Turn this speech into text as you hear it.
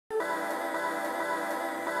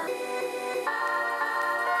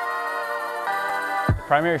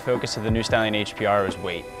primary focus of the new Stallion HPR is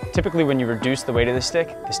weight. Typically when you reduce the weight of the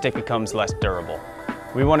stick becomes less durable.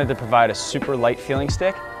 We wanted to provide a super light feeling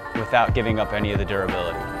stick without giving up any of the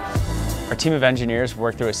durability. Our team of engineers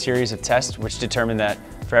worked through a series of tests which determined that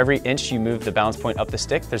for every inch you move the balance point up the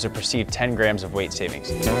stick, there's a perceived 10 grams of weight savings.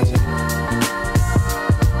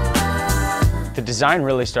 The design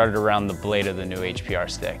really started around the blade of the new HPR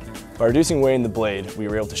stick. By reducing weight in the blade, we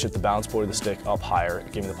were able to shift the balance point of the stick up higher,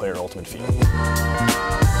 giving the player ultimate feel.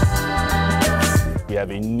 We have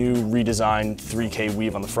a new redesigned 3K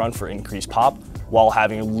weave on the front for increased pop, while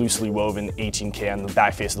having a loosely woven 18K on the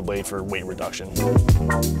back face of the blade for weight reduction.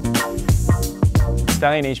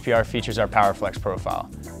 Stallion HPR features our power flex profile.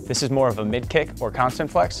 This is more of a mid-kick or constant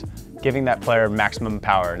flex, giving that player maximum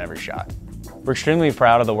power in every shot. We're extremely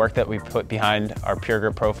proud of the work that we put behind our pure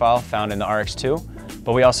grip profile found in the RX2,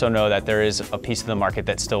 but we also know that there is a piece of the market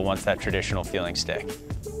that still wants that traditional feeling stick.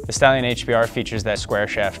 The Stallion HPR features that square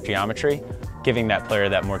shaft geometry, giving that player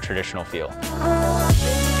that more traditional feel.